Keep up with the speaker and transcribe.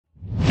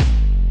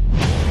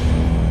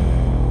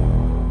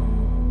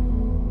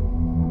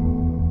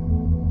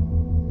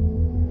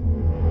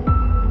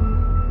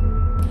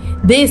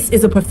This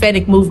is a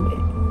prophetic movement.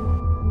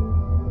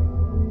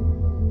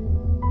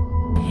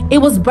 It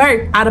was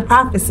birthed out of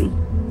prophecy.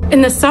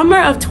 In the summer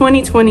of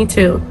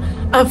 2022,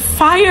 a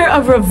fire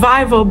of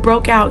revival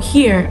broke out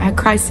here at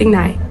Christ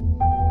Ignite.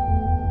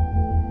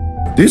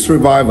 This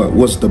revival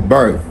was the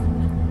birth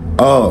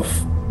of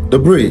The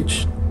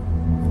Bridge,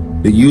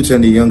 the youth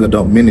and the young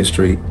adult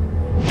ministry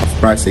of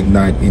Christ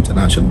Ignite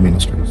International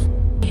Ministries.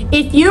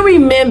 If you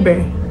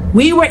remember,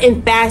 we were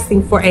in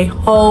fasting for a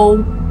whole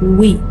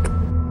week.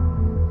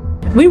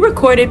 We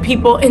recorded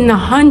people in the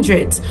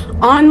hundreds,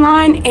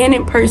 online and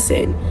in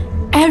person,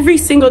 every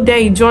single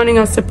day joining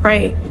us to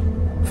pray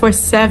for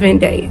 7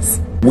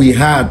 days. We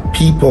had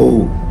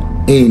people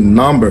in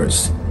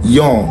numbers,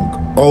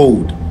 young,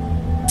 old,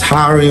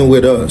 tarrying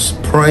with us,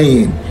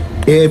 praying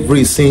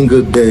every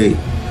single day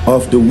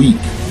of the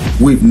week.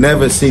 We've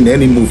never seen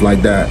any move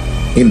like that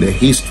in the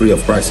history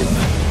of Christ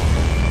Ignite.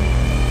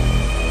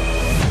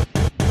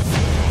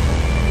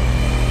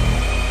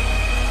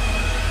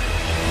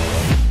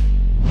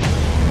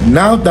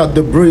 Now that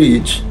The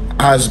Bridge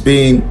has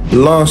been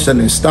launched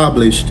and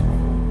established,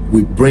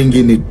 we're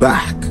bringing it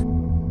back.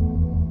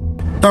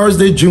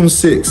 Thursday, June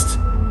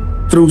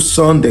 6th through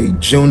Sunday,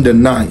 June the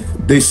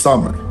 9th this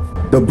summer,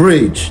 The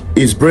Bridge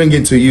is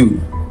bringing to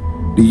you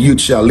the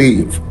Youth Shall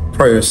Live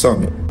Prayer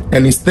Summit,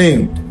 and it's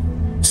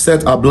themed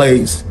Set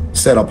Ablaze,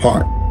 Set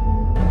Apart.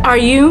 Are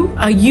you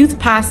a youth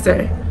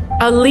pastor,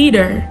 a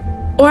leader,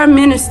 or a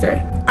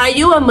minister? Are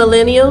you a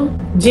millennial,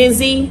 Gen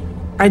Z,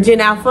 or Gen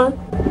Alpha?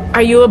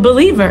 Are you a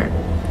believer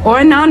or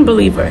a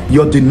non-believer?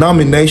 Your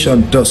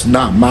denomination does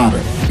not matter.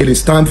 It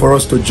is time for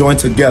us to join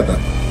together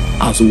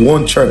as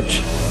one church,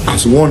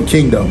 as one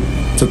kingdom,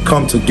 to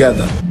come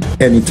together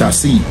and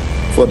intercede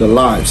for the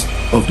lives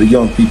of the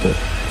young people.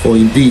 For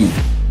indeed,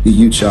 the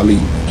youth shall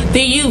live.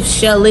 The youth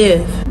shall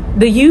live.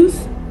 The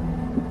youth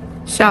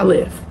shall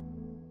live.